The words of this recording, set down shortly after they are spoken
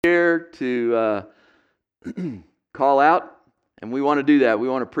Here to call out, and we want to do that. We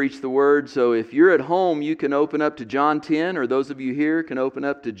want to preach the word. So if you're at home, you can open up to John 10, or those of you here can open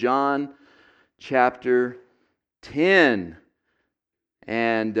up to John chapter 10.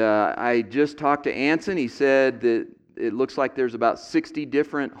 And I just talked to Anson. He said that it looks like there's about 60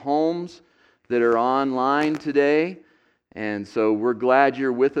 different homes that are online today. And so we're glad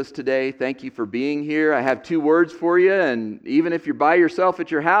you're with us today. Thank you for being here. I have 2 words for you, and even if you're by yourself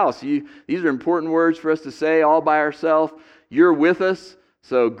at your house, these are important words for us to say all by ourselves. You're with us,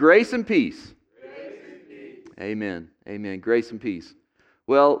 so grace and peace. Grace and peace. Amen. Amen. Grace and peace.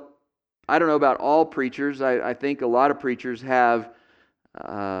 Well, I don't know about all preachers. I think a lot of preachers have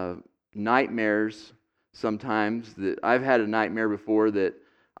nightmares sometimes. That I've had a nightmare before that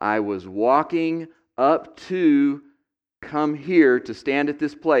I was walking up to come here to stand at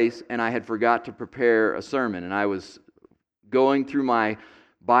this place, and I had forgot to prepare a sermon, and I was going through my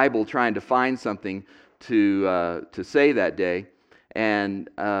Bible trying to find something to say that day.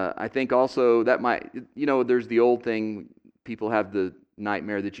 And I think also that might, there's the old thing, people have the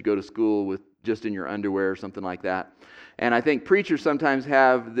nightmare that you go to school with just in your underwear or something like that. And I think preachers sometimes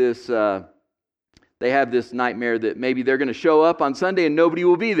have this nightmare that maybe they're going to show up on Sunday and nobody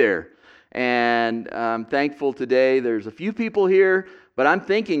will be there. And I'm thankful today there's a few people here, but I'm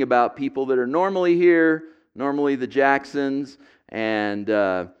thinking about people that are normally here, normally the Jacksons, and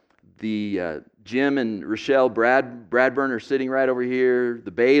the Jim and Rochelle Bradburn are sitting right over here,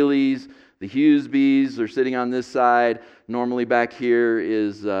 the Baileys, the Hughesbys are sitting on this side. Normally back here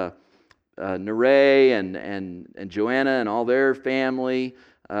is Neray and Joanna and all their family.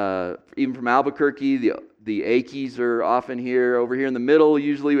 Even from Albuquerque, the Akeys are often here. Over here in the middle,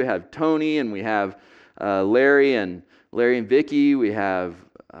 usually we have Tony, and we have Larry and Vicky. We have,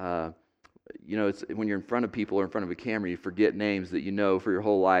 it's when you're in front of people or in front of a camera, you forget names that you know for your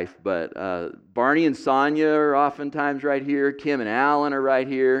whole life. But Barney and Sonia are oftentimes right here. Kim and Alan are right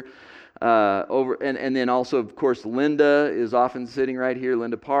here. And then also, of course, Linda is often sitting right here.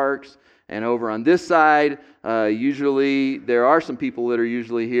 Linda Parks. And over on this side, usually there are some people that are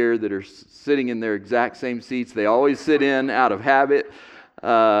usually here that are sitting in their exact same seats. They always sit in out of habit.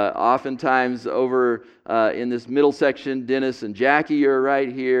 Oftentimes over in this middle section, Dennis and Jackie are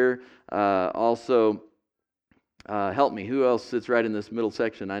right here. Also, help me, who else sits right in this middle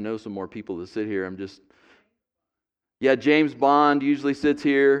section? I know some more people that sit here. James Bond usually sits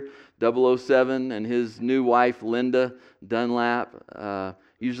here. 007 and his new wife, Linda Dunlap.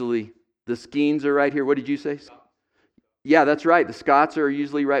 Usually the Skeens are right here. What did you say? Yeah, that's right. The Scotts are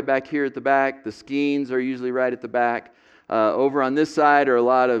usually right back here at the back. The Skeens are usually right at the back. Over on this side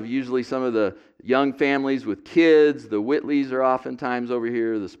are usually some of the young families with kids. The Whitleys are oftentimes over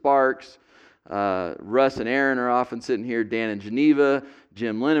here. The Sparks. Russ and Aaron are often sitting here. Dan and Geneva.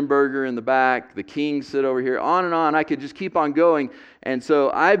 Jim Linenberger in the back. The Kings sit over here. On and on. I could just keep on going. And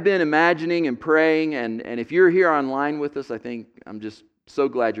so I've been imagining and praying. And if you're here online with us, I think I'm just so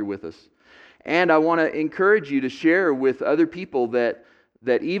glad you're with us. And I want to encourage you to share with other people that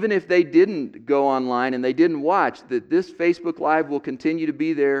even if they didn't go online and they didn't watch, that this Facebook Live will continue to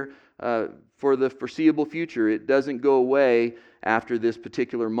be there for the foreseeable future. It doesn't go away after this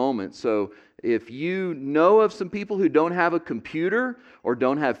particular moment. So if you know of some people who don't have a computer or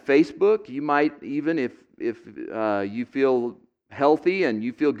don't have Facebook, you might even, if you feel healthy and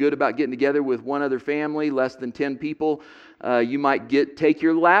you feel good about getting together with one other family, less than 10 people, you might take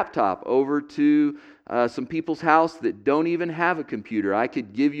your laptop over to some people's house that don't even have a computer. I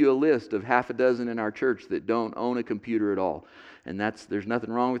could give you a list of half a dozen in our church that don't own a computer at all. And there's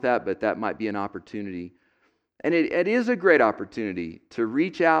nothing wrong with that, but that might be an opportunity. And it is a great opportunity to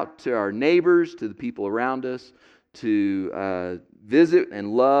reach out to our neighbors, to the people around us, to visit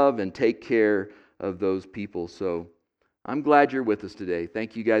and love and take care of those people. So I'm glad you're with us today.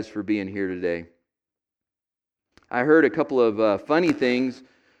 Thank you guys for being here today. I heard a couple of funny things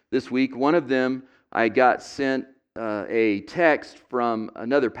this week. One of them, I got sent a text from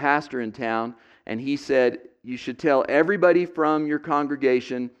another pastor in town, and he said, you should tell everybody from your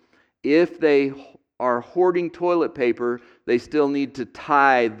congregation if they are hoarding toilet paper, they still need to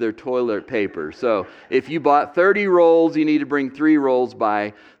tithe their toilet paper. So if you bought 30 rolls, you need to bring 3 rolls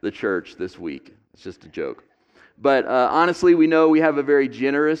by the church this week. It's just a joke. But honestly, we know we have a very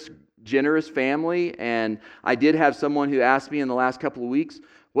generous family, and I did have someone who asked me in the last couple of weeks,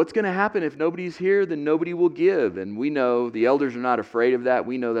 what's going to happen if nobody's here? Then nobody will give. And we know the elders are not afraid of that.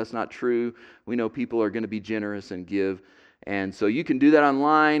 We know that's not true. We know people are going to be generous and give. And so you can do that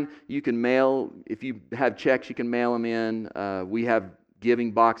online. You can mail, if you have checks, you can mail them in. We have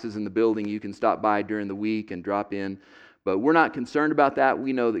giving boxes in the building. You can stop by during the week and drop in. But we're not concerned about that.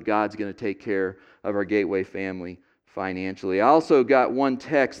 We know that God's going to take care of our Gateway family financially. I also got one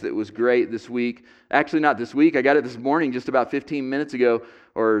text that was great this week. Actually, not this week. I got it this morning, just about 15 minutes ago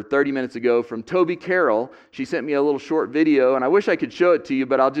or 30 minutes ago, from Toby Carroll. She sent me a little short video, and I wish I could show it to you,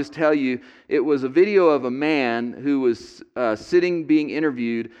 but I'll just tell you, it was a video of a man who was sitting being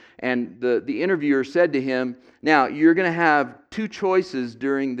interviewed, and the interviewer said to him, now, you're going to have two choices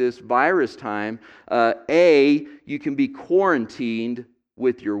during this virus time. A, you can be quarantined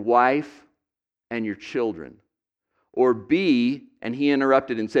with your wife and your children. Or B, and he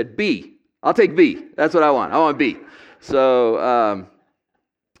interrupted and said, B. I'll take B. That's what I want. I want B. So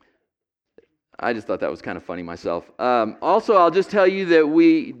I just thought that was kind of funny myself. Also, I'll just tell you that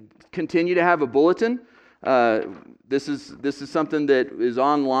we continue to have a bulletin. This is something that is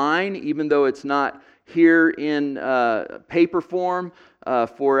online, even though it's not here in paper form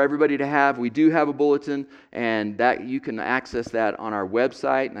for everybody to have. We do have a bulletin, and that you can access that on our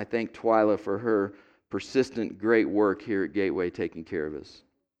website. And I thank Twyla for her persistent, great work here at Gateway taking care of us.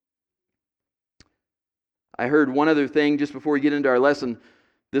 I heard one other thing just before we get into our lesson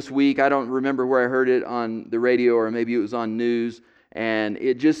this week. I don't remember where I heard it, on the radio or maybe it was on news. And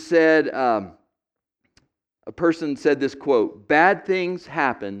it just said, a person said this quote, bad things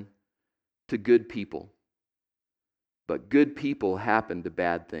happen to good people, but good people happen to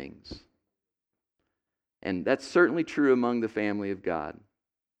bad things. And that's certainly true among the family of God.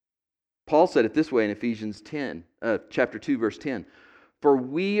 Paul said it this way in Ephesians chapter 2, verse 10. For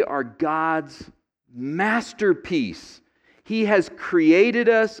we are God's masterpiece. He has created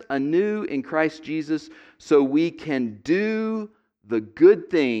us anew in Christ Jesus so we can do the good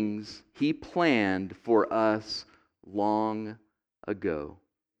things He planned for us long ago.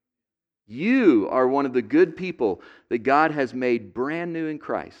 You are one of the good people that God has made brand new in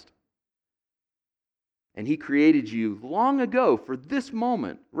Christ. And He created you long ago for this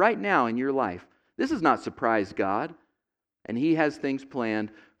moment, right now in your life. This has not surprised God. And He has things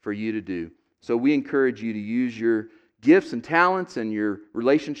planned for you to do. So we encourage you to use your gifts and talents and your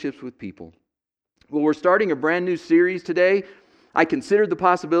relationships with people. Well, we're starting a brand new series today. I considered the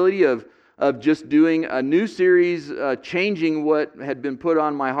possibility of just doing a new series, changing what had been put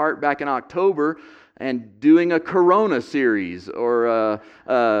on my heart back in October, and doing a Corona series or a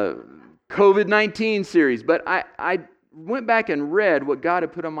COVID-19 series. But I went back and read what God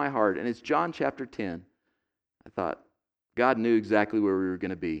had put on my heart, and it's John chapter 10. I thought, God knew exactly where we were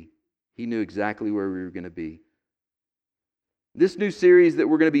going to be. He knew exactly where we were going to be. This new series that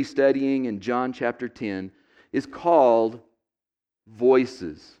we're going to be studying in John chapter 10 is called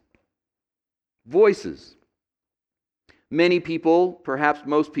Voices. Voices. Many people, perhaps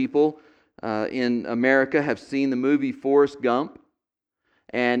most people in America, have seen the movie Forrest Gump.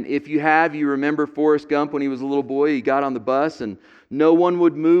 And if you have, you remember Forrest Gump when he was a little boy. He got on the bus and no one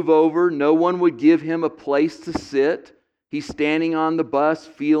would move over. No one would give him a place to sit. He's standing on the bus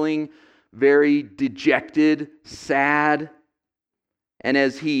feeling very dejected, sad. And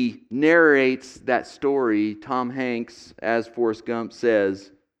as he narrates that story, Tom Hanks, as Forrest Gump,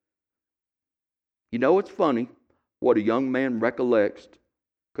 says, you know, it's funny what a young man recollects,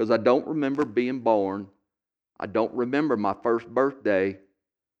 because I don't remember being born. I don't remember my first birthday.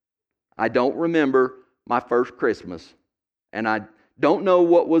 I don't remember my first Christmas. And I don't know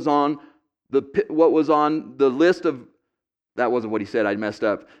what was on the list of... That wasn't what he said. I messed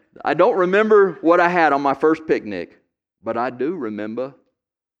up. I don't remember what I had on my first picnic, but I do remember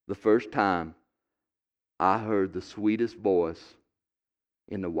the first time I heard the sweetest voice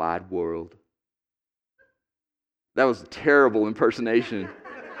in the wide world. That was a terrible impersonation.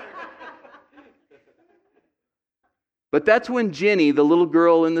 But that's when Jenny, the little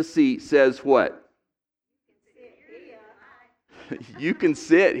girl in the seat, says what? You can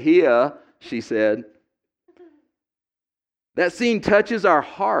sit here, she said. That scene touches our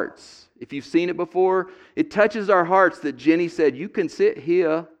hearts. If you've seen it before, it touches our hearts that Jenny said, you can sit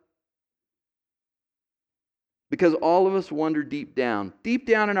here. Because all of us wonder deep down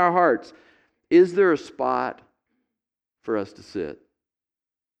in our hearts, is there a spot for us to sit?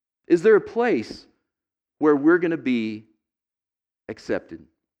 Is there a place where we're going to be accepted?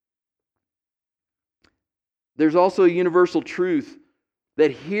 There's also a universal truth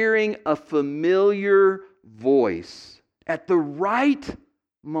that hearing a familiar voice at the right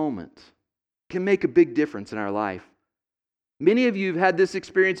moment can make a big difference in our life. Many of you have had this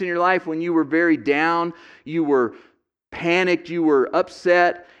experience in your life when you were very down, you were panicked, you were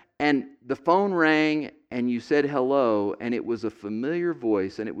upset, and the phone rang and you said hello, and it was a familiar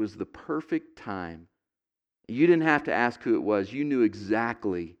voice, and it was the perfect time. You didn't have to ask who it was. You knew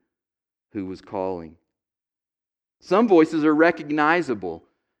exactly who was calling. Some voices are recognizable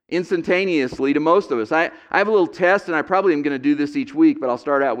instantaneously to most of us. I have a little test, and I probably am going to do this each week, but I'll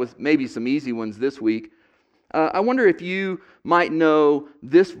start out with maybe some easy ones this week. I wonder if you might know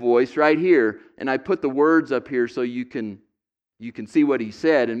this voice right here, and I put the words up here so you can see what he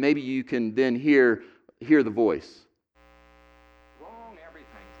said, and maybe you can then hear the voice. Wrong everything.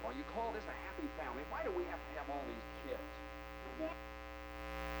 Well, you call this a happy family. Why do we have to have all these kids?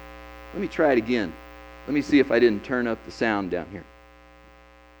 Let me try it again. Let me see if I didn't turn up the sound down here.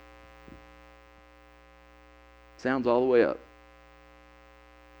 Sounds all the way up.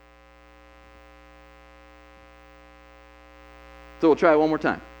 So we'll try it one more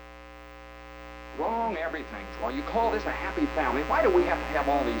time. Wrong everything. Well, you call this a happy family. Why do we have to have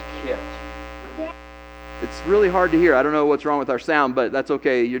all these kids? It's really hard to hear. I don't know what's wrong with our sound, but that's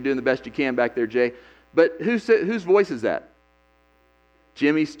okay. You're doing the best you can back there, Jay. But whose voice is that?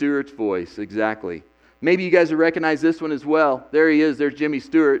 Jimmy Stewart's voice, exactly. Maybe you guys will recognize this one as well. There he is. There's Jimmy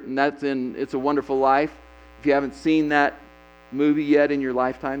Stewart, and that's in It's a Wonderful Life. If you haven't seen that movie yet in your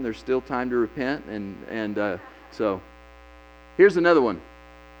lifetime, there's still time to repent. And so here's another one.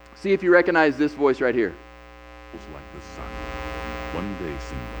 See if you recognize this voice right here. Like the sun. One day,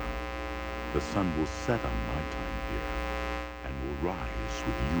 Simba, the sun will set on my time here and will rise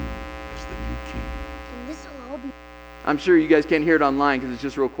with you as the new king. And this will all be... I'm sure you guys can't hear it online because it's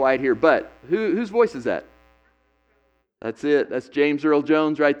just real quiet here, but whose voice is that? That's it. That's James Earl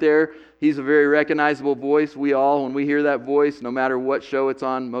Jones right there. He's a very recognizable voice. We all, when we hear that voice, no matter what show it's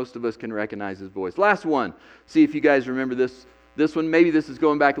on, most of us can recognize his voice. Last one. See if you guys remember this one. Maybe this is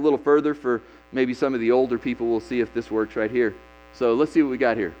going back a little further for maybe some of the older people. We'll see if this works right here. So let's see what we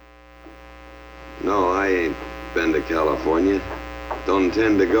got here. No, I ain't been to California. Don't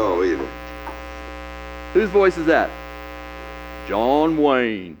intend to go either. Whose voice is that? John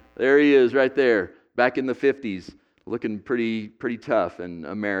Wayne. There he is right there, back in the 50s, looking pretty tough and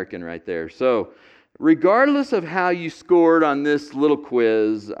American right there. So, regardless of how you scored on this little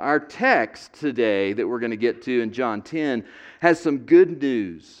quiz, our text today that we're going to get to in John 10 has some good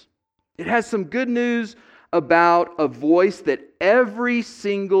news. It has some good news about a voice that every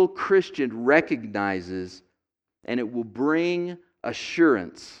single Christian recognizes, and it will bring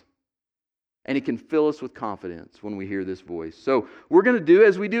assurance. And it can fill us with confidence when we hear this voice. So we're going to do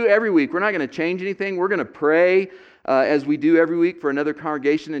as we do every week. We're not going to change anything. We're going to pray as we do every week for another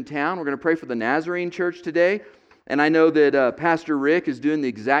congregation in town. We're going to pray for the Nazarene Church today. And I know that Pastor Rick is doing the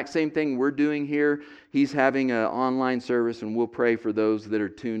exact same thing we're doing here. He's having an online service, and we'll pray for those that are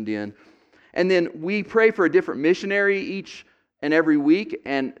tuned in. And then we pray for a different missionary each and every week.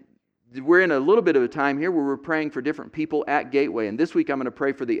 And we're in a little bit of a time here where we're praying for different people at Gateway. And this week I'm going to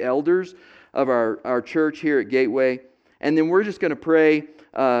pray for the elders of our church here at Gateway. And then we're just going to pray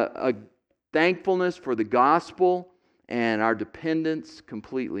a thankfulness for the gospel and our dependence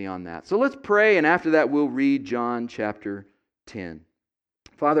completely on that. So let's pray, and after that we'll read John chapter 10.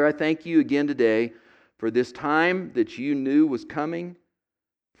 Father, I thank you again today for this time that you knew was coming,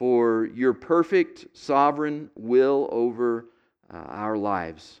 for your perfect sovereign will over our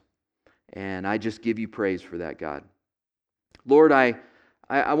lives. And I just give you praise for that, God. Lord, I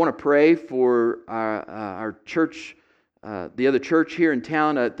want to pray for our church, the other church here in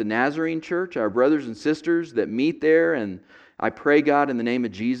town at the Nazarene Church, our brothers and sisters that meet there. And I pray, God, in the name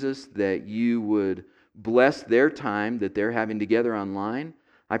of Jesus, that you would bless their time that they're having together online.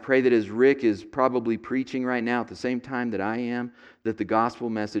 I pray that as Rick is probably preaching right now at the same time that I am, that the gospel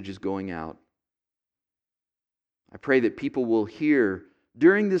message is going out. I pray that people will hear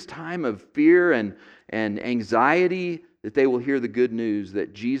during this time of fear and anxiety, that they will hear the good news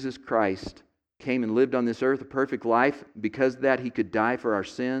that Jesus Christ came and lived on this earth a perfect life. Because of that, He could die for our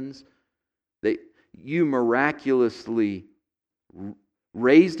sins. That you miraculously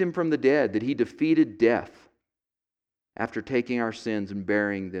raised Him from the dead, that He defeated death after taking our sins and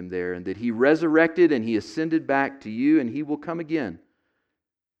burying them there, and that He resurrected and He ascended back to you, and He will come again.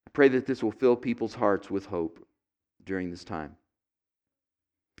 I pray that this will fill people's hearts with hope during this time.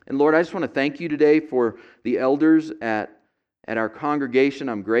 And Lord, I just want to thank you today for the elders at our congregation.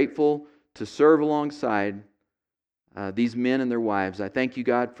 I'm grateful to serve alongside these men and their wives. I thank you,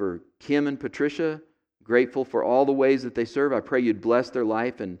 God, for Kim and Patricia. Grateful for all the ways that they serve. I pray you'd bless their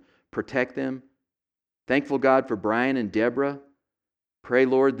life and protect them. Thankful, God, for Brian and Deborah. Pray,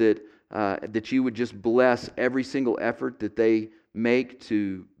 Lord, that you would just bless every single effort that they make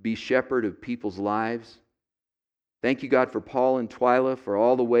to be shepherd of people's lives. Thank you, God, for Paul and Twyla, for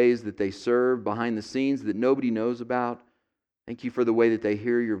all the ways that they serve behind the scenes that nobody knows about. Thank you for the way that they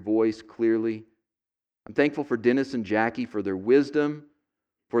hear your voice clearly. I'm thankful for Dennis and Jackie for their wisdom,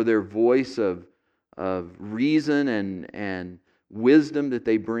 for their voice of reason and wisdom that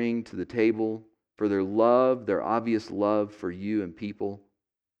they bring to the table, for their love, their obvious love for you and people.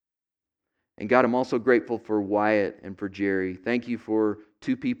 And God, I'm also grateful for Wyatt and for Jerry. Thank you for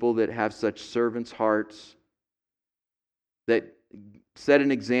two people that have such servants' hearts, that set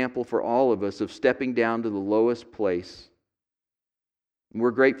an example for all of us of stepping down to the lowest place. And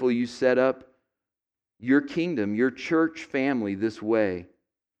we're grateful you set up your kingdom, your church family this way,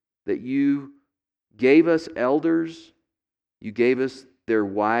 that you gave us elders, you gave us their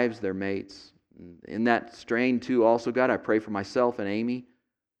wives, their mates. In that strain too, also, God, I pray for myself and Amy.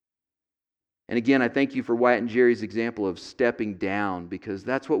 And again, I thank you for Wyatt and Jerry's example of stepping down, because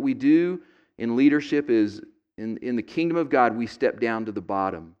that's what we do in leadership. Is in the kingdom of God, we step down to the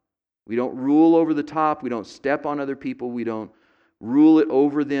bottom. We don't rule over the top. We don't step on other people. We don't rule it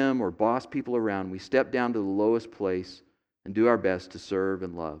over them or boss people around. We step down to the lowest place and do our best to serve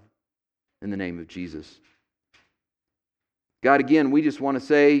and love in the name of Jesus. God, again, we just want to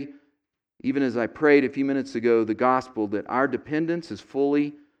say, even as I prayed a few minutes ago, the gospel, that our dependence is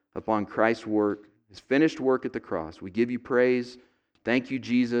fully upon Christ's work, His finished work at the cross. We give you praise. Thank you,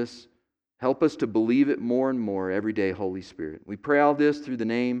 Jesus. Help us to believe it more and more every day, Holy Spirit. We pray all this through the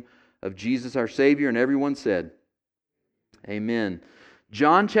name of Jesus, our Savior, and everyone said, amen.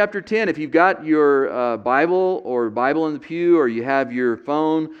 John chapter 10, if you've got your Bible or Bible in the pew, or you have your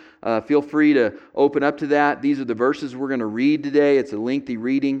phone, feel free to open up to that. These are the verses we're going to read today. It's a lengthy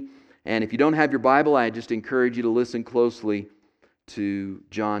reading. And if you don't have your Bible, I just encourage you to listen closely to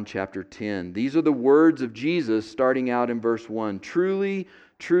John chapter 10. These are the words of Jesus starting out in verse 1. Truly,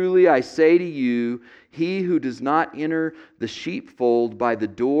 truly, I say to you, he who does not enter the sheepfold by the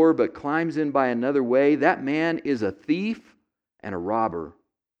door, but climbs in by another way, that man is a thief and a robber.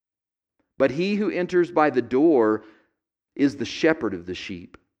 But he who enters by the door is the shepherd of the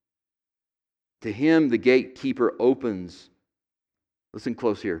sheep. To him the gatekeeper opens. Listen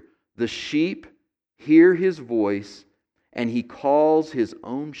close here. The sheep hear his voice, and he calls his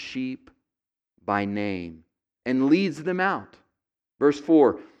own sheep by name and leads them out. Verse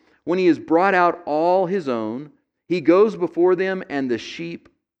 4, when he has brought out all his own, he goes before them, and the sheep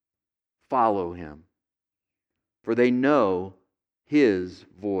follow him, for they know his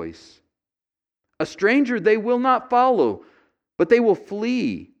voice. A stranger they will not follow, but they will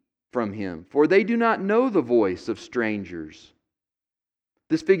flee from him, for they do not know the voice of strangers.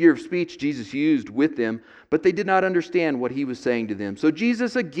 This figure of speech Jesus used with them, but they did not understand what he was saying to them. So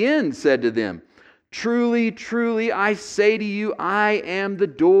Jesus again said to them, truly, truly, I say to you, I am the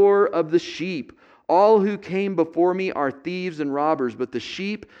door of the sheep. All who came before me are thieves and robbers, but the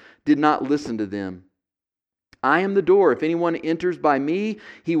sheep did not listen to them. I am the door. If anyone enters by me,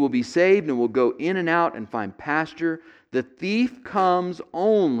 he will be saved and will go in and out and find pasture. The thief comes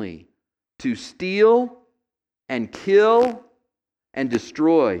only to steal and kill and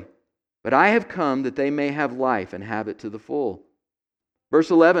destroy. But I have come that they may have life and have it to the full.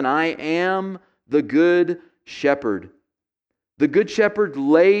 Verse 11, I am the good shepherd. The good shepherd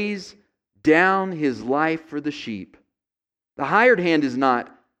lays down his life for the sheep. The hired hand is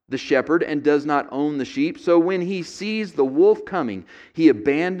not the shepherd and does not own the sheep. So when he sees the wolf coming, he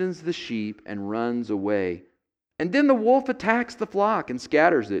abandons the sheep and runs away. And then the wolf attacks the flock and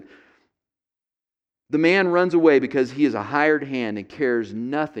scatters it. The man runs away because he is a hired hand and cares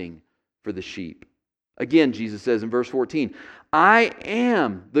nothing for the sheep. Again, Jesus says in verse 14, I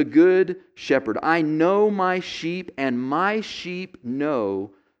am the good shepherd. I know my sheep, and my sheep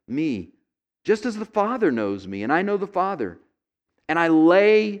know me, just as the Father knows me, and I know the Father. And I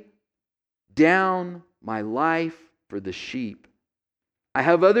lay down my life for the sheep. I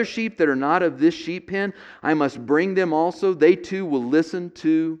have other sheep that are not of this sheep pen. I must bring them also. They too will listen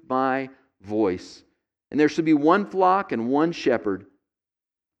to my voice. And there should be one flock and one shepherd.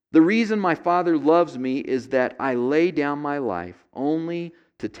 The reason my Father loves me is that I lay down my life only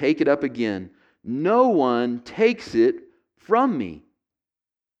to take it up again. No one takes it from me,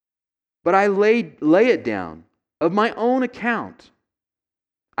 but I lay it down of my own account.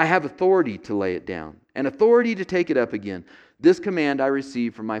 I have authority to lay it down and authority to take it up again. This command I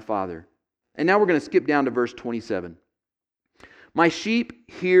received from my Father. And now we're going to skip down to verse 27. My sheep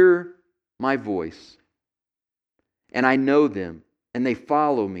hear my voice, and I know them, and they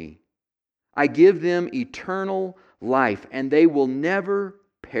follow me. I give them eternal life, and they will never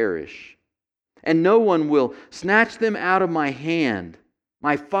perish. And no one will snatch them out of my hand.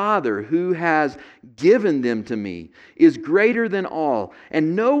 My Father, who has given them to me, is greater than all,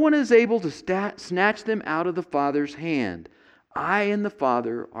 and no one is able to snatch them out of the Father's hand. I and the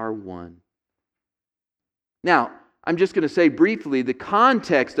Father are one. Now, I'm just going to say briefly, the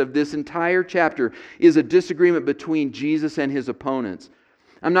context of this entire chapter is a disagreement between Jesus and his opponents.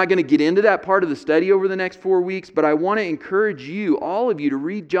 I'm not going to get into that part of the study over the next 4 weeks, but I want to encourage you, all of you, to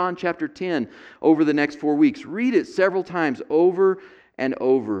read John chapter 10 over the next 4 weeks. Read it several times over and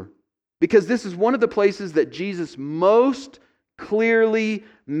over, because this is one of the places that Jesus most clearly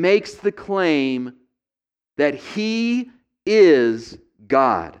makes the claim that he is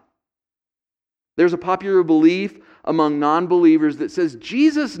God. There's a popular belief among non-believers that says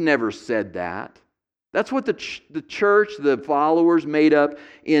Jesus never said that. That's what the church, the followers, made up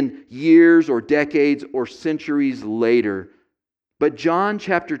in years or decades or centuries later. But John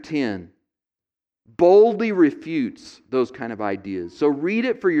chapter 10 boldly refutes those kind of ideas. So read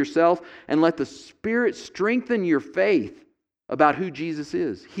it for yourself and let the Spirit strengthen your faith about who Jesus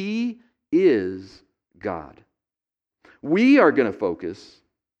is. He is God. We are going to focus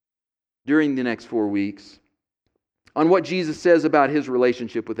during the next 4 weeks on what Jesus says about his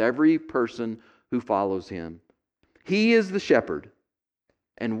relationship with every person who follows him. He is the shepherd,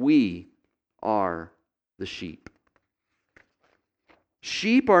 and we are the sheep.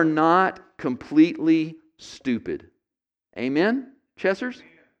 Sheep are not completely stupid. Amen, Chessers?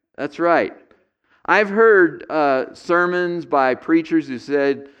 That's right. I've heard sermons by preachers who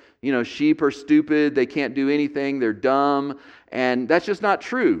said, sheep are stupid, they can't do anything, they're dumb, and that's just not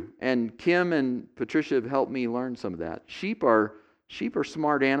true. And Kim and Patricia have helped me learn some of that. Sheep are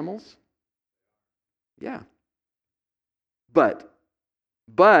smart animals. Yeah. But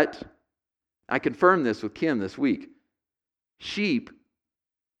I confirmed this with Kim this week. Sheep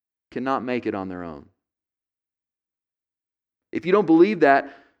cannot make it on their own. If you don't believe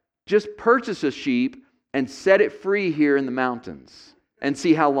that, just purchase a sheep and set it free here in the mountains and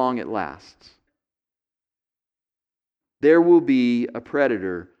see how long it lasts. There will be a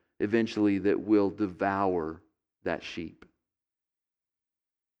predator eventually that will devour that sheep.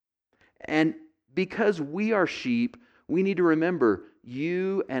 And because we are sheep, we need to remember,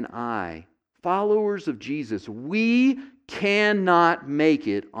 you and I, followers of Jesus, we cannot make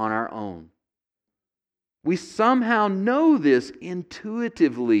it on our own. We somehow know this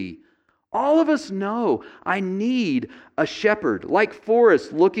intuitively. All of us know I need a shepherd, like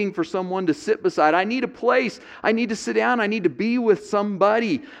Forrest looking for someone to sit beside. I need a place. I need to sit down. I need to be with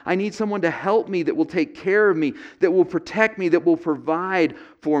somebody. I need someone to help me, that will take care of me, that will protect me, that will provide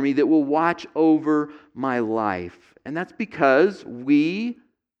for me, that will watch over my life. And that's because we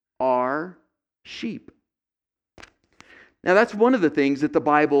are sheep. Now, that's one of the things that the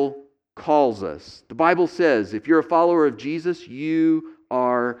Bible calls us. The Bible says, if you're a follower of Jesus, you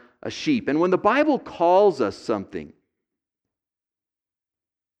are a sheep. And when the Bible calls us something,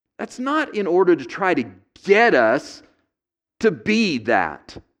 that's not in order to try to get us to be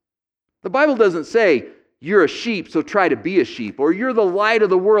that. The Bible doesn't say, you're a sheep, so try to be a sheep, or you're the light of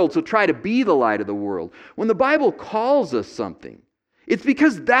the world, so try to be the light of the world. When the Bible calls us something, it's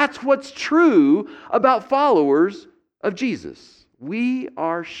because that's what's true about followers of Jesus. We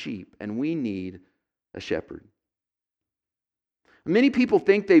are sheep, and we need a shepherd. Many people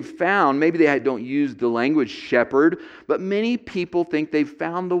think they've found, maybe they don't use the language shepherd, but many people think they've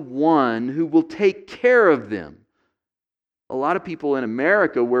found the one who will take care of them. A lot of people in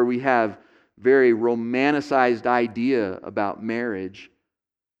America, where we have very romanticized idea about marriage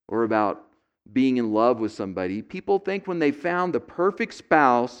or about being in love with somebody, people think when they found the perfect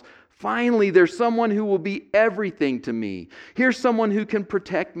spouse, finally there's someone who will be everything to me. Here's someone who can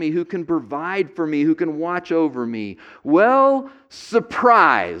protect me, who can provide for me, who can watch over me. Well,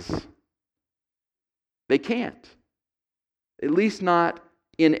 surprise! They can't. At least not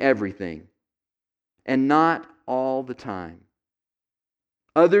in everything. And not all the time.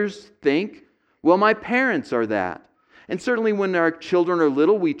 Others think, well, my parents are that. And certainly when our children are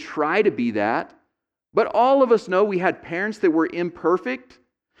little, we try to be that. But all of us know we had parents that were imperfect.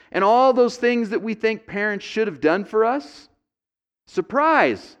 And all those things that we think parents should have done for us,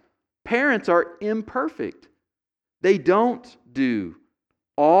 surprise, parents are imperfect. They don't do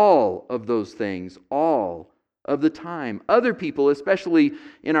all of those things all of the time. Other people, especially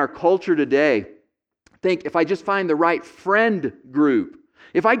in our culture today, think if I just find the right friend group,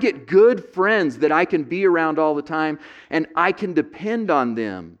 if I get good friends that I can be around all the time and I can depend on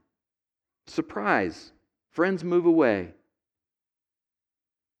them, surprise, friends move away.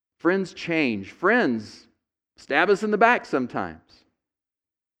 Friends change. Friends stab us in the back sometimes.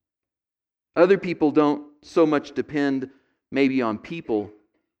 Other people don't so much depend maybe on people,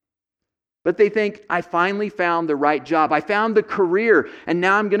 but they think, I finally found the right job. I found the career, and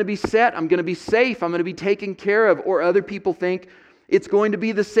now I'm going to be set. I'm going to be safe. I'm going to be taken care of. Or other people think, It's going to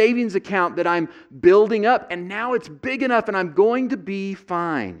be the savings account that I'm building up, and now it's big enough and I'm going to be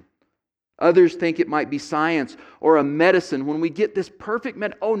fine. Others think it might be science or a medicine. When we get this perfect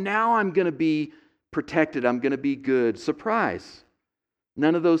now I'm going to be protected. I'm going to be good. Surprise.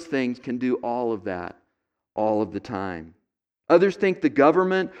 None of those things can do all of that all of the time. Others think the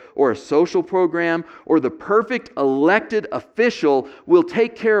government or a social program or the perfect elected official will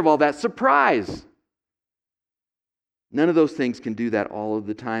take care of all that. Surprise! None of those things can do that all of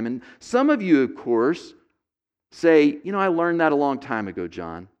the time. And some of you, of course, say, I learned that a long time ago,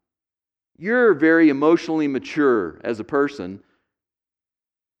 John. You're very emotionally mature as a person,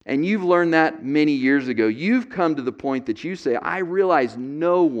 and you've learned that many years ago. You've come to the point that you say, I realize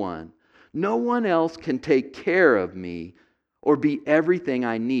no one else can take care of me or be everything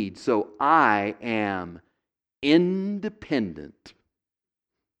I need, so I am independent.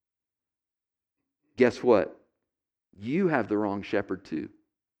 Guess what? You have the wrong shepherd too.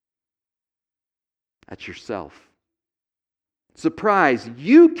 That's yourself. Surprise,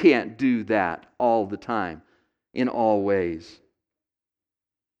 you can't do that all the time, in all ways.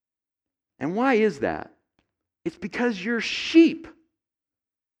 And why is that? It's because you're sheep.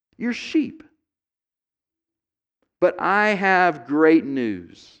 You're sheep. But I have great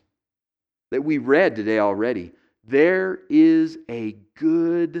news that we read today already. There is a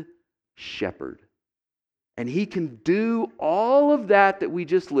good shepherd. And he can do all of that we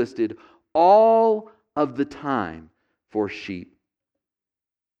just listed all of the time for sheep.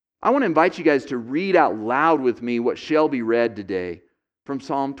 I want to invite you guys to read out loud with me what Shelby read today from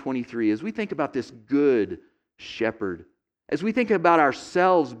Psalm 23 as we think about this good shepherd, as we think about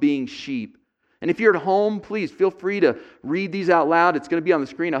ourselves being sheep. And if you're at home, please feel free to read these out loud. It's going to be on the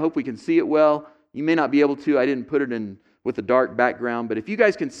screen. I hope we can see it well. You may not be able to. I didn't put it in with a dark background. But if you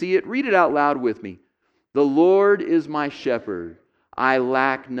guys can see it, read it out loud with me. The Lord is my shepherd. I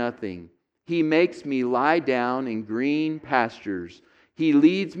lack nothing. He makes me lie down in green pastures. He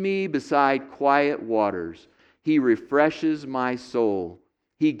leads me beside quiet waters. He refreshes my soul.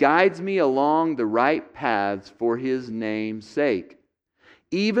 He guides me along the right paths for His name's sake.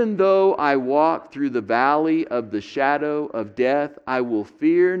 Even though I walk through the valley of the shadow of death, I will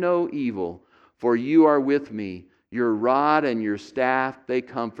fear no evil, for you are with me. Your rod and your staff, they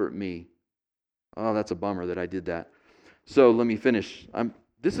comfort me. Oh, that's a bummer that I did that. So let me finish.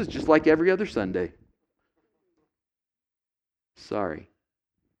 This is just like every other Sunday. Sorry.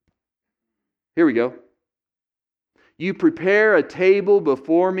 Here we go. You prepare a table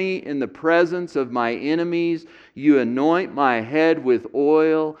before me in the presence of my enemies. You anoint my head with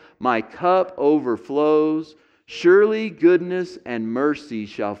oil. My cup overflows. Surely goodness and mercy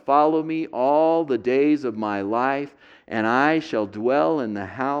shall follow me all the days of my life, and I shall dwell in the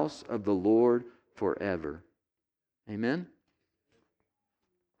house of the Lord forever. Amen?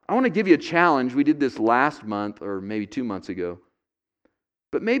 I want to give you a challenge. We did this last month, or maybe 2 months ago.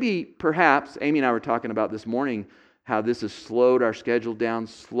 But perhaps, Amy and I were talking about this morning, how this has slowed our schedule down,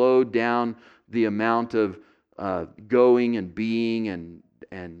 slowed down the amount of going and being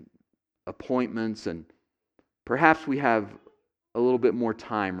and appointments, and perhaps we have a little bit more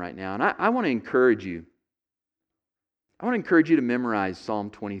time right now. And I want to encourage you. I want to encourage you to memorize Psalm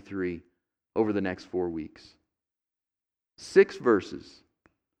 23 over the next 4 weeks. 6 verses.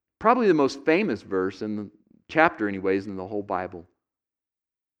 Probably the most famous verse in the chapter anyways in the whole Bible.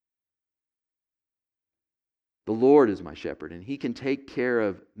 The Lord is my shepherd, and He can take care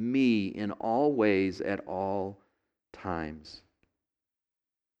of me in all ways at all times.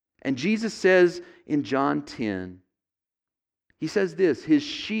 And Jesus says in John 10, He says this, His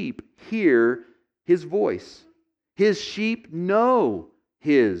sheep hear His voice. His sheep know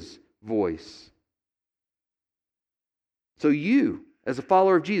His voice. So you, as a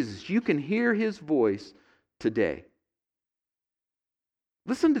follower of Jesus, you can hear His voice today.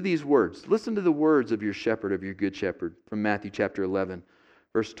 Listen to these words. Listen to the words of your shepherd, of your good shepherd, from Matthew chapter 11,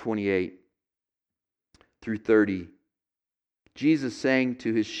 verse 28 through 30. Jesus saying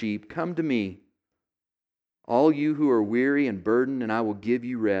to His sheep, Come to me, all you who are weary and burdened, and I will give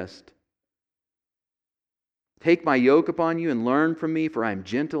you rest. Take my yoke upon you and learn from me, for I am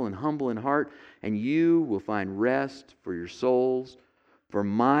gentle and humble in heart, and you will find rest for your souls. For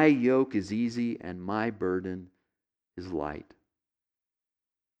my yoke is easy and my burden is light.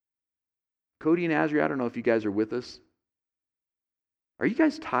 Cody and Azri, I don't know if you guys are with us. Are you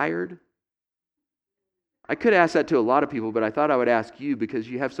guys tired? I could ask that to a lot of people, but I thought I would ask you because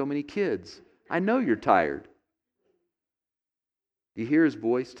you have so many kids. I know you're tired. Do you hear His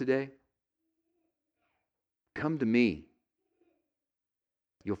voice today? Come to me.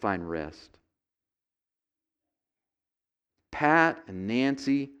 You'll find rest. Pat and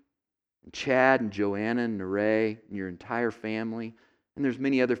Nancy and Chad and Joanna and Neray and your entire family. And there's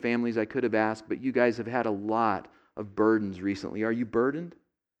many other families I could have asked, but you guys have had a lot of burdens recently. Are you burdened?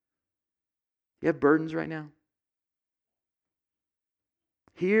 You have burdens right now?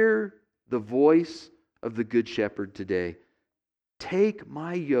 Hear the voice of the Good Shepherd today. Take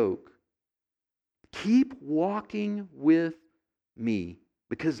my yoke. Keep walking with me,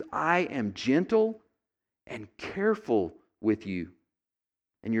 because I am gentle and careful with you,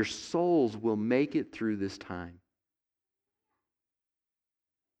 and your souls will make it through this time.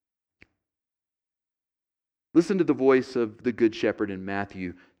 Listen to the voice of the Good Shepherd in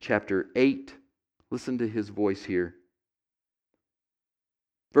Matthew chapter 8. Listen to his voice here.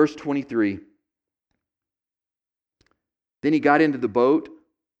 Verse 23. Then he got into the boat,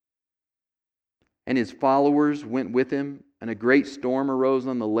 and his followers went with him, and a great storm arose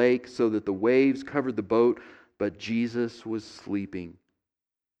on the lake, so that the waves covered the boat, but Jesus was sleeping.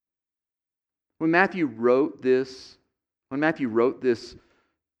 When Matthew wrote this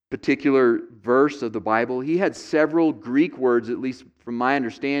particular verse of the Bible, he had several Greek words, at least from my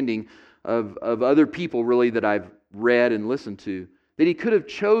understanding of other people really that I've read and listened to, that he could have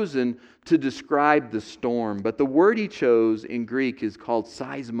chosen to describe the storm. But the word he chose in Greek is called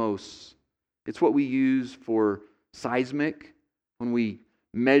seismos. It's what we use for seismic when we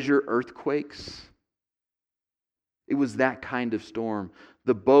measure earthquakes. It was that kind of storm.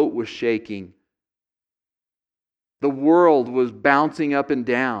 The boat was shaking. The world was bouncing up and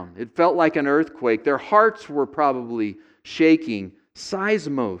down. It felt like an earthquake. Their hearts were probably shaking.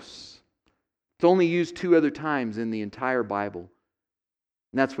 Seismos. It's only used 2 other times in the entire Bible.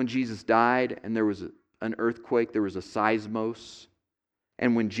 And that's when Jesus died and there was an earthquake. There was a seismos.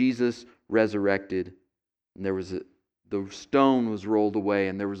 And when Jesus resurrected, and the stone was rolled away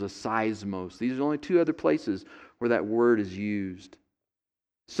and there was a seismos. These are only 2 other places where that word is used.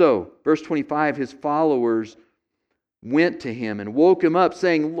 So, verse 25, his followers went to him and woke him up,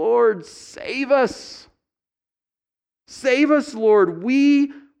 saying, Lord, save us. Save us, Lord.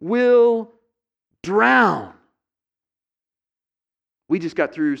 We will drown. We just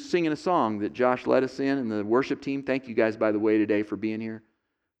got through singing a song that Josh led us in, and the worship team, thank you guys, by the way, today for being here,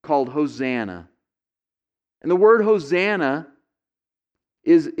 called Hosanna. And the word Hosanna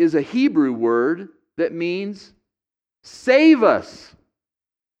is a Hebrew word that means save us.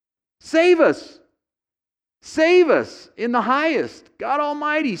 Save us. Save us in the highest. God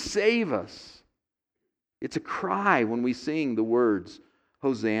Almighty, save us. It's a cry when we sing the words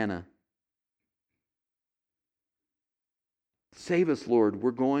Hosanna. Save us, Lord.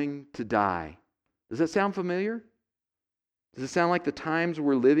 We're going to die. Does that sound familiar? Does it sound like the times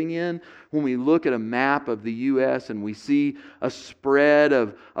we're living in when we look at a map of the U.S. and we see a spread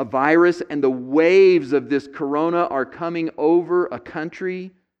of a virus and the waves of this corona are coming over a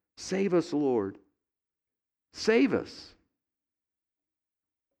country? Save us, Lord. Save us.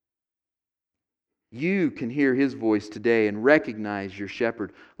 You can hear his voice today and recognize your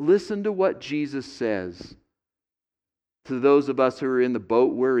shepherd. Listen to what Jesus says to those of us who are in the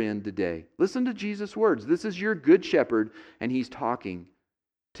boat we're in today. Listen to Jesus' words. This is your good shepherd, and he's talking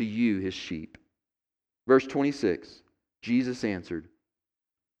to you, his sheep. Verse 26, Jesus answered,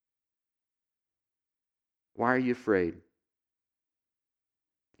 why are you afraid?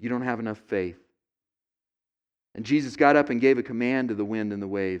 You don't have enough faith. And Jesus got up and gave a command to the wind and the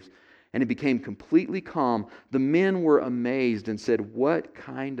waves, and it became completely calm. The men were amazed and said, what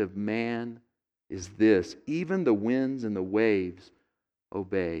kind of man is this? Even the winds and the waves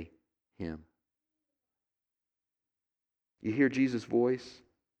obey him. You hear Jesus' voice?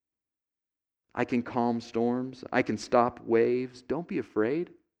 I can calm storms. I can stop waves. Don't be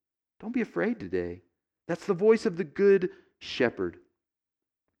afraid. Don't be afraid today. That's the voice of the Good Shepherd.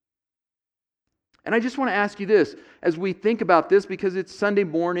 And I just want to ask you this, as we think about this, because it's Sunday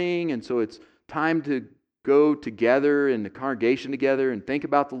morning, and so it's time to go together in the congregation together and think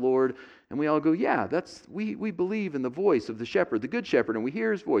about the Lord, and we all go, yeah, we believe in the voice of the shepherd, the Good Shepherd, and we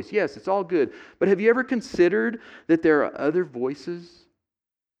hear his voice. Yes, it's all good. But have you ever considered that there are other voices?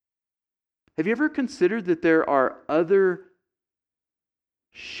 Have you ever considered that there are other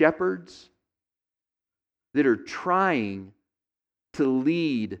shepherds that are trying to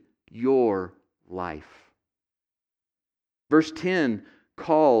lead your life? Verse 10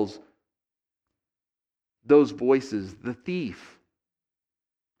 calls those voices the thief.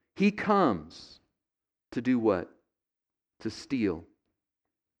 He comes to do what? To steal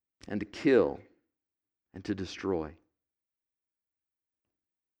and to kill and to destroy.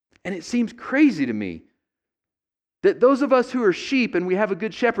 And it seems crazy to me That those of us who are sheep and we have a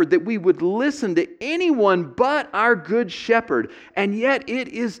good shepherd, that we would listen to anyone but our good shepherd. And yet it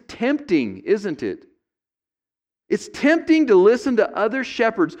is tempting, isn't it? It's tempting to listen to other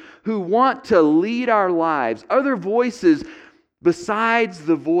shepherds who want to lead our lives, other voices besides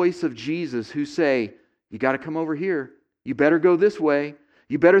the voice of Jesus who say, you got to come over here. You better go this way.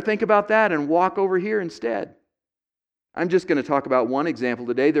 You better think about that and walk over here instead. I'm just going to talk about one example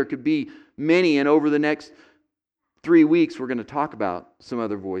today. There could be many, and over the next 3 weeks, we're going to talk about some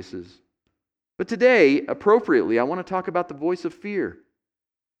other voices. But today, appropriately, I want to talk about the voice of fear.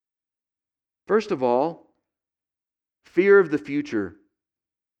 First of all, fear of the future.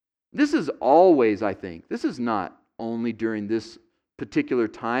 This is always, I think, this is not only during this particular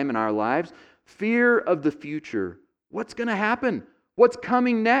time in our lives. Fear of the future. What's going to happen? What's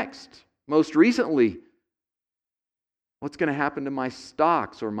coming next? Most recently, what's going to happen to my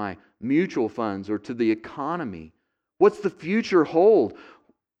stocks or my mutual funds or to the economy? What's the future hold?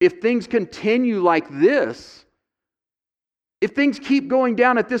 If things continue like this, if things keep going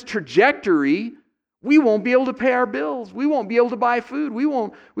down at this trajectory, we won't be able to pay our bills. We won't be able to buy food. We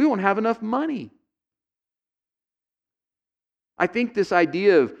won't have enough money. I think this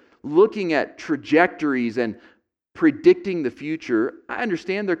idea of looking at trajectories and predicting the future, I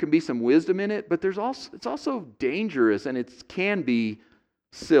understand there can be some wisdom in it, but it's also dangerous and it can be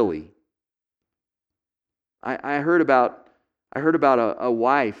silly. I heard about a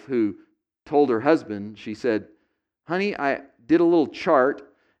wife who told her husband, she said, honey, I did a little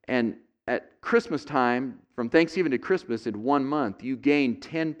chart, and at Christmas time, from Thanksgiving to Christmas in 1 month, you gained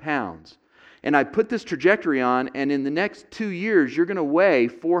 10 pounds. And I put this trajectory on, and in the next 2 years, you're going to weigh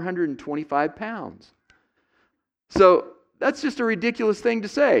 425 pounds. So that's just a ridiculous thing to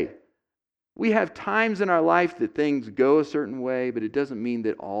say. We have times in our life that things go a certain way, but it doesn't mean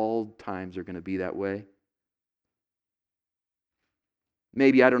that all times are going to be that way.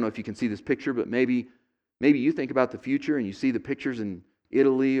 Maybe, I don't know if you can see this picture, but maybe you think about the future and you see the pictures in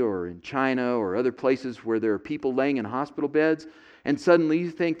Italy or in China or other places where there are people laying in hospital beds, and suddenly you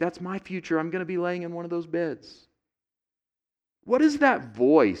think, that's my future, I'm going to be laying in one of those beds. What is that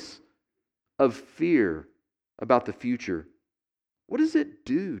voice of fear about the future? What does it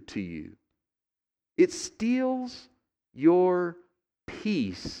do to you? It steals your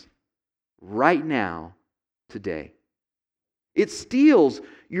peace right now, today. It steals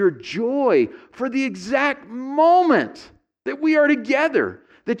your joy for the exact moment that we are together,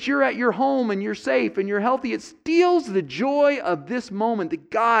 that you're at your home and you're safe and you're healthy. It steals the joy of this moment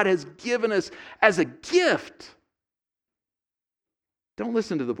that God has given us as a gift. Don't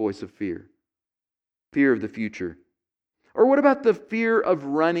listen to the voice of fear. Fear of the future. Or what about the fear of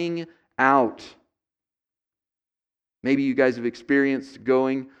running out? Maybe you guys have experienced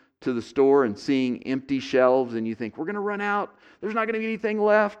going to the store and seeing empty shelves and you think, we're going to run out. There's not going to be anything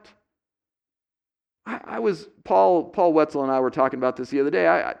left. Paul Wetzel and I were talking about this the other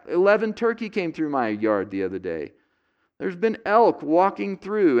day. 11 turkey came through my yard the other day. There's been elk walking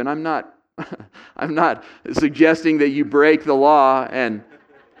through, and I'm not suggesting that you break the law and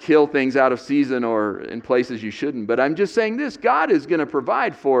kill things out of season or in places you shouldn't, but I'm just saying this, God is going to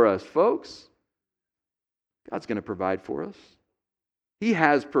provide for us, folks. God's going to provide for us. He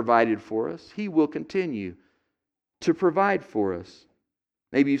has provided for us. He will continue to provide for us.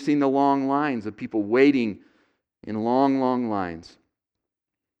 Maybe you've seen the long lines of people waiting in long, long lines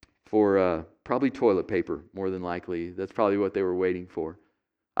for probably toilet paper, more than likely. That's probably what they were waiting for.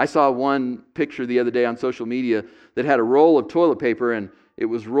 I saw one picture the other day on social media that had a roll of toilet paper, and it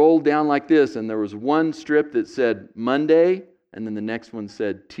was rolled down like this, and there was one strip that said Monday, and then the next one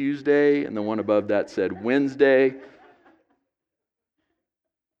said Tuesday, and the one above that said Wednesday.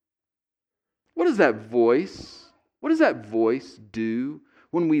 What does that voice do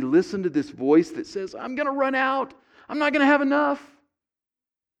when we listen to this voice that says, I'm going to run out, I'm not going to have enough?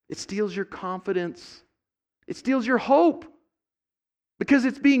 It steals your confidence. It steals your hope because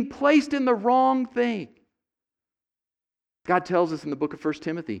it's being placed in the wrong thing. God tells us in the book of 1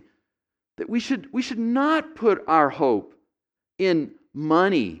 Timothy that we should not put our hope in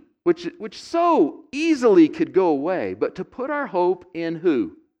money, which so easily could go away, but to put our hope in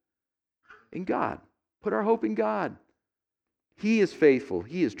who? In God. Put our hope in God. He is faithful.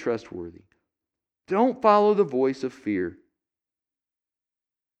 He is trustworthy. Don't follow the voice of fear.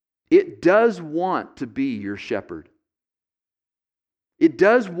 It does want to be your shepherd. It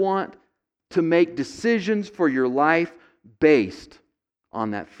does want to make decisions for your life based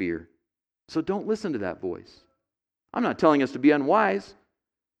on that fear. So don't listen to that voice. I'm not telling us to be unwise.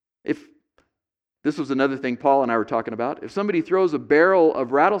 If this was another thing Paul and I were talking about, if somebody throws a barrel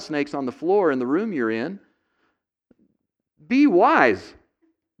of rattlesnakes on the floor in the room you're in, be wise.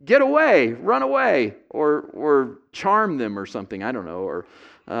 Get away, run away, or charm them or something, I don't know, or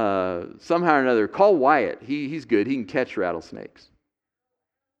somehow or another. Call Wyatt. He's good. He can catch rattlesnakes.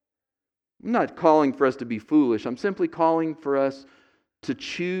 I'm not calling for us to be foolish. I'm simply calling for us to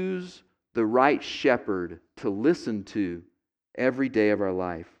choose the right shepherd to listen to every day of our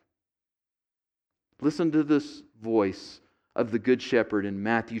life. Listen to this voice of the Good Shepherd in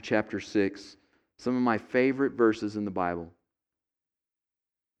Matthew chapter 6, some of my favorite verses in the Bible.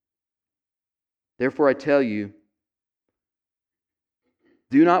 Therefore I tell you,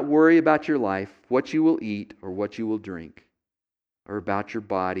 do not worry about your life, what you will eat or what you will drink, or about your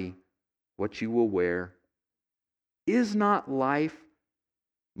body, what you will wear. Is not life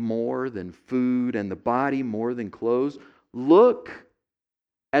more than food and the body more than clothes? Look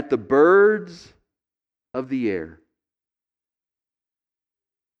at the birds of the air.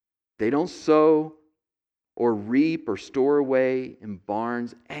 They don't sow or reap or store away in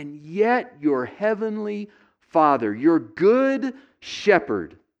barns, and yet your heavenly Father, your good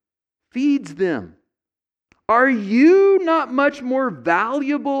shepherd, feeds them. Are you not much more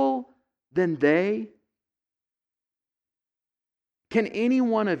valuable than they? Can any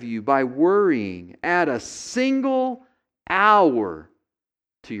one of you, by worrying, add a single hour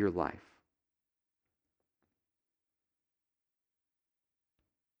to your life?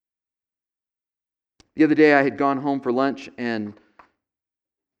 The other day I had gone home for lunch and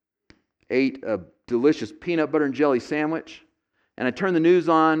ate a delicious peanut butter and jelly sandwich. And I turned the news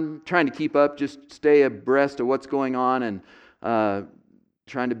on, trying to keep up, just stay abreast of what's going on, and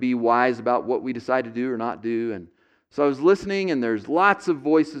trying to be wise about what we decide to do or not do. And so I was listening, and there's lots of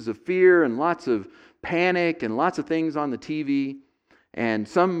voices of fear and lots of panic and lots of things on the TV, and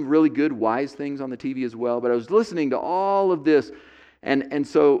some really good, wise things on the TV as well. But I was listening to all of this. And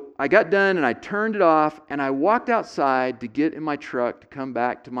so I got done and I turned it off and I walked outside to get in my truck to come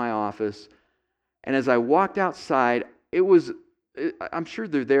back to my office. And as I walked outside, I'm sure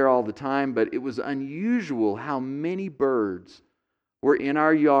they're there all the time, but it was unusual how many birds were in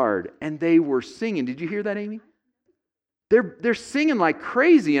our yard and they were singing. Did you hear that, Amy? They're singing like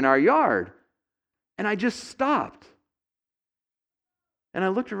crazy in our yard. And I just stopped. And I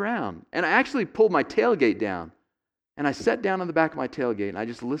looked around and I actually pulled my tailgate down. And I sat down on the back of my tailgate and I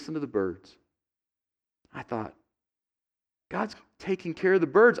just listened to the birds. I thought, God's taking care of the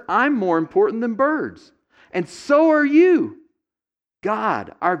birds. I'm more important than birds. And so are you.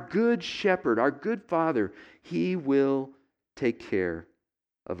 God, our good shepherd, our good Father, He will take care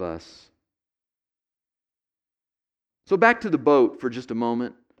of us. So back to the boat for just a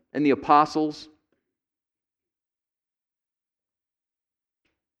moment and the apostles.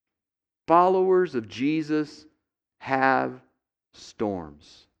 Followers of Jesus have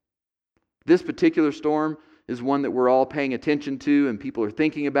storms. This particular storm is one that we're all paying attention to and people are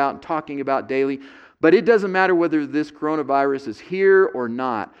thinking about and talking about daily. But it doesn't matter whether this coronavirus is here or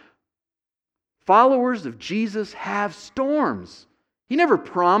not. Followers of Jesus have storms. He never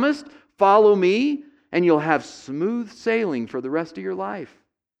promised, follow me and you'll have smooth sailing for the rest of your life.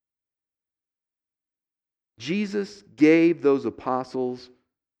 Jesus gave those apostles,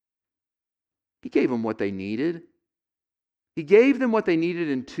 He gave them what they needed. He gave them what they needed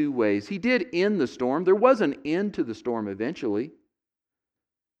in two ways. He did end the storm. There was an end to the storm eventually.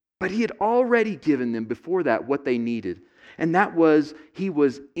 But He had already given them before that what they needed. And that was, He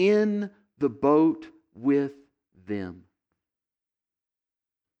was in the boat with them.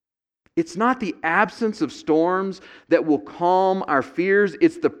 It's not the absence of storms that will calm our fears.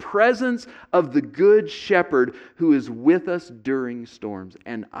 It's the presence of the Good Shepherd who is with us during storms.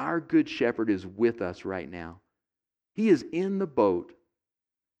 And our Good Shepherd is with us right now. He is in the boat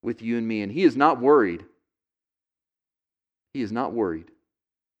with you and me, and He is not worried. He is not worried.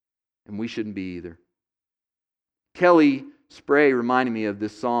 And we shouldn't be either. Kelly Spray reminded me of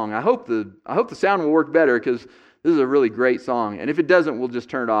this song. I hope the sound will work better because this is a really great song. And if it doesn't, we'll just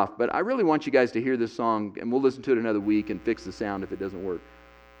turn it off. But I really want you guys to hear this song, and we'll listen to it another week and fix the sound if it doesn't work.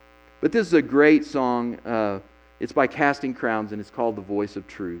 But this is a great song. It's by Casting Crowns, and it's called The Voice of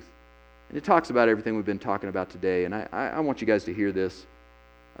Truth. And it talks about everything we've been talking about today. And I want you guys to hear this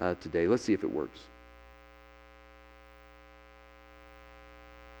today. Let's see if it works.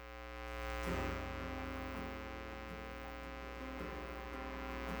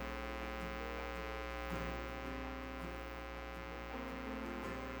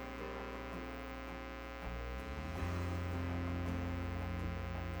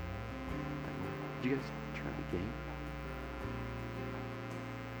 Did you guys try the game?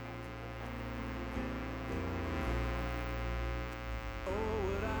 Oh,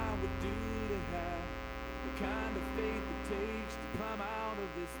 what I would do to have the kind of faith that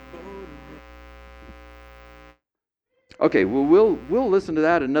Okay, well, we'll listen to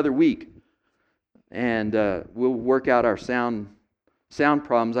that another week, and we'll work out our sound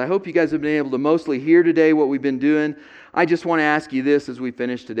problems. I hope you guys have been able to mostly hear today what we've been doing. I just want to ask you this as we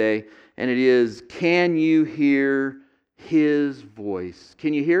finish today, and it is, can you hear His voice?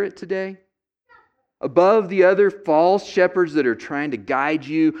 Can you hear it today? Above the other false shepherds that are trying to guide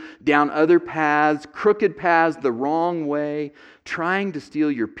you down other paths, crooked paths, the wrong way, trying to steal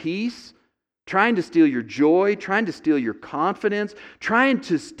your peace, trying to steal your joy, trying to steal your confidence, trying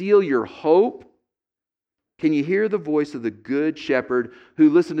to steal your hope. Can you hear the voice of the good shepherd who,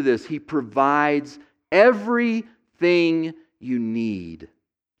 listen to this, he provides everything you need?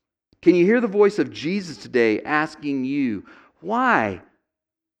 Can you hear the voice of Jesus today asking you, why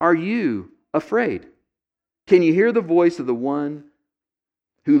are you afraid? Can you hear the voice of the one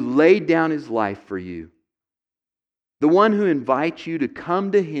who laid down his life for you? The one who invites you to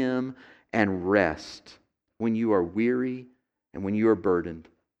come to Him and rest when you are weary and when you are burdened.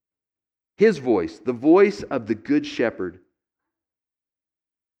 His voice, the voice of the Good Shepherd.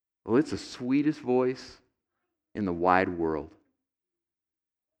 Well, it's the sweetest voice in the wide world.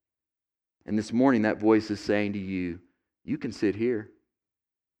 And this morning that voice is saying to you, you can sit here.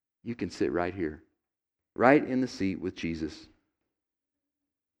 You can sit right here. Right in the seat with Jesus.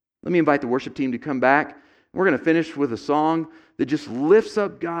 Let me invite the worship team to come back. We're going to finish with a song that just lifts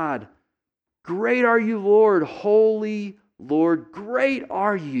up God. Great are you, Lord, holy Lord, great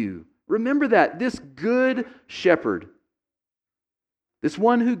are you. Remember that, this good shepherd, this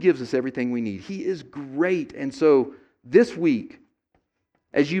one who gives us everything we need, He is great. And so this week,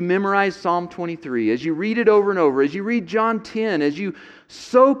 as you memorize Psalm 23, as you read it over and over, as you read John 10, as you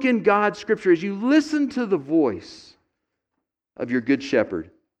soak in God's Scripture, as you listen to the voice of your good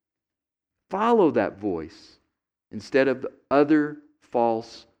shepherd, follow that voice instead of the other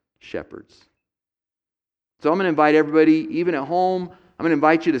false shepherds. So I'm going to invite everybody, even at home, I'm going to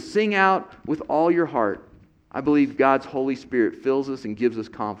invite you to sing out with all your heart. I believe God's Holy Spirit fills us and gives us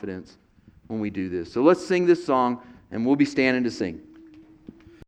confidence when we do this. So let's sing this song, and we'll be standing to sing.